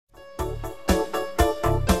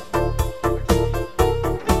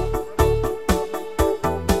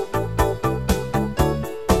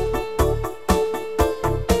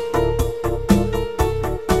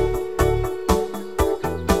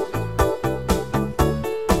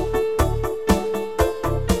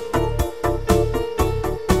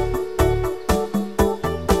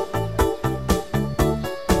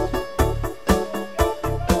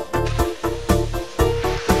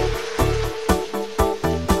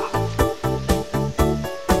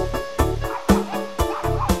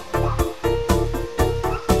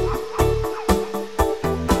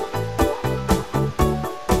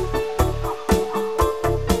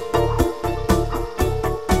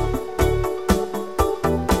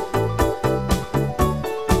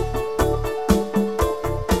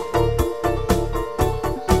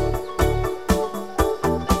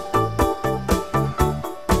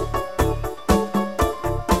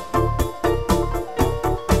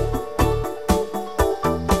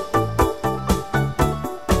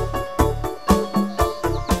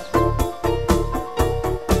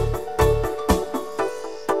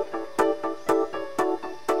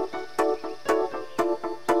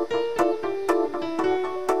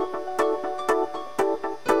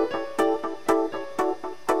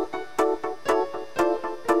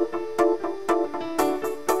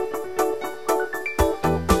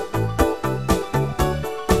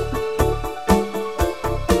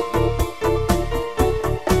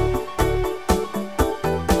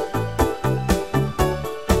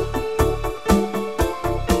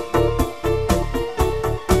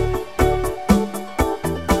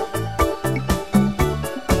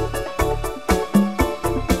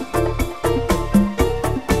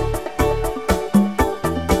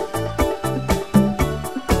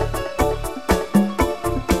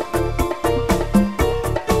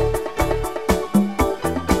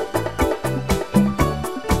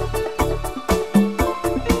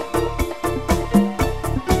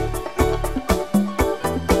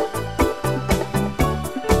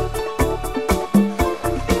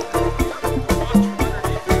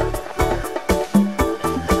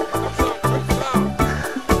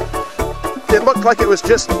it looked like it was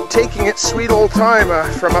just taking its sweet old time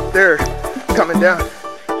from up there coming down. You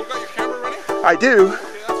got your camera running? I do. Okay,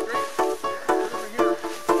 that's great. Over here.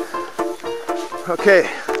 Okay.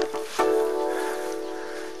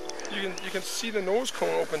 You can see the nose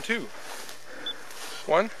cone open too.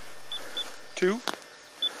 1, 2,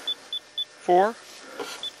 4,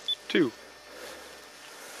 2.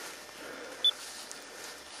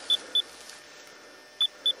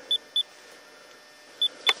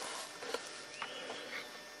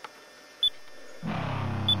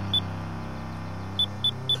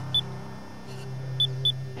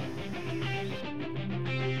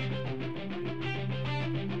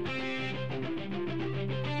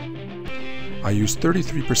 I use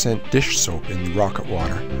 33% dish soap in the rocket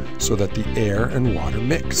water so that the air and water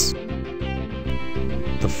mix.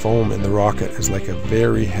 The foam in the rocket is like a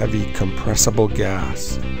very heavy compressible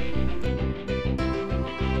gas.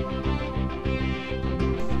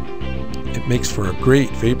 It makes for a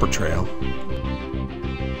great vapor trail.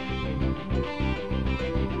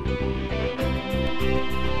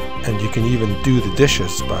 And you can even do the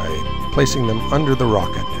dishes by placing them under the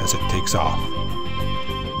rocket as it takes off.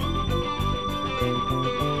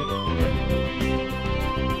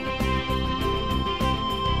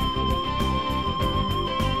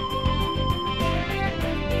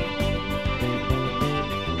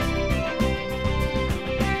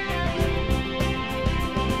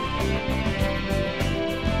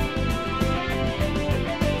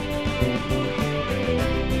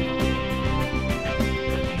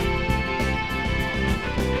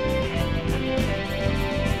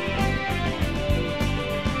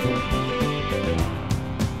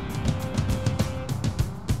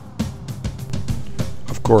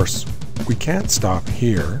 Of course, we can't stop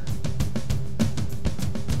here.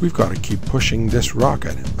 We've got to keep pushing this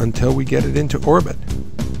rocket until we get it into orbit.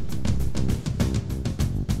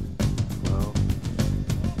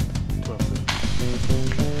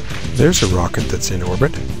 There's a rocket that's in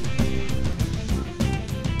orbit.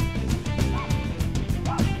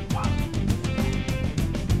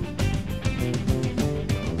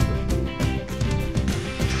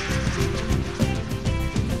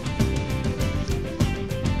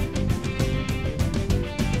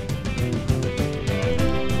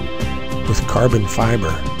 With carbon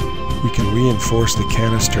fiber, we can reinforce the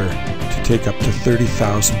canister to take up to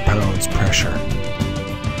 30,000 pounds pressure.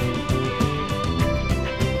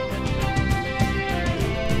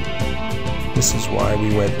 This is why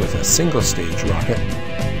we went with a single-stage rocket.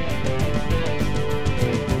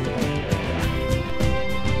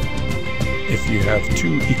 If you have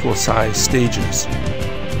two equal-sized stages,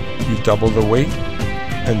 you double the weight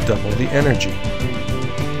and double the energy.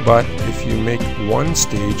 But if you make one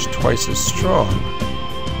stage twice as strong,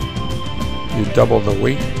 you double the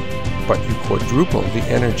weight, but you quadruple the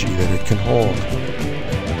energy that it can hold.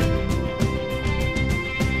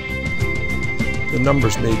 The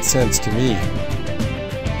numbers made sense to me.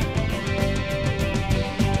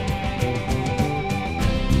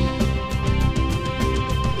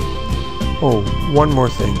 Oh, one more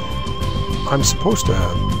thing. I'm supposed to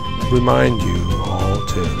remind you all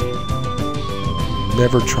to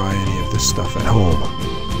never try any of this stuff at home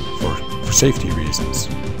for safety reasons.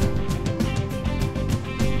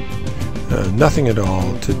 Nothing at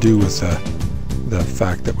all to do with the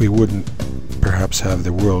fact that we wouldn't perhaps have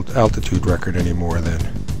the world altitude record anymore then.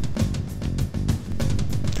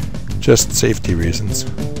 Just safety reasons.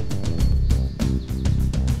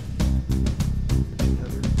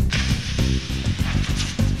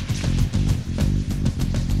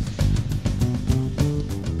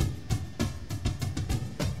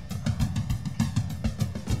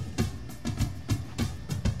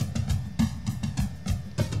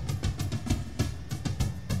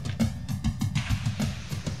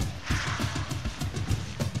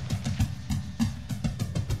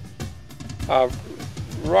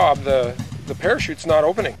 Rob, the parachute's not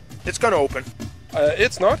opening. It's going to open.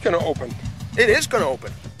 It's not going to open. It is going to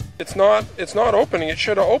open. It's not opening. It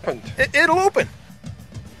should have opened. It'll open.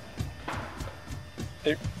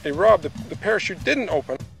 Hey Rob, the parachute didn't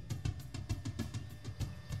open.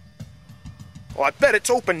 Well, I bet it's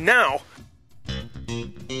open now.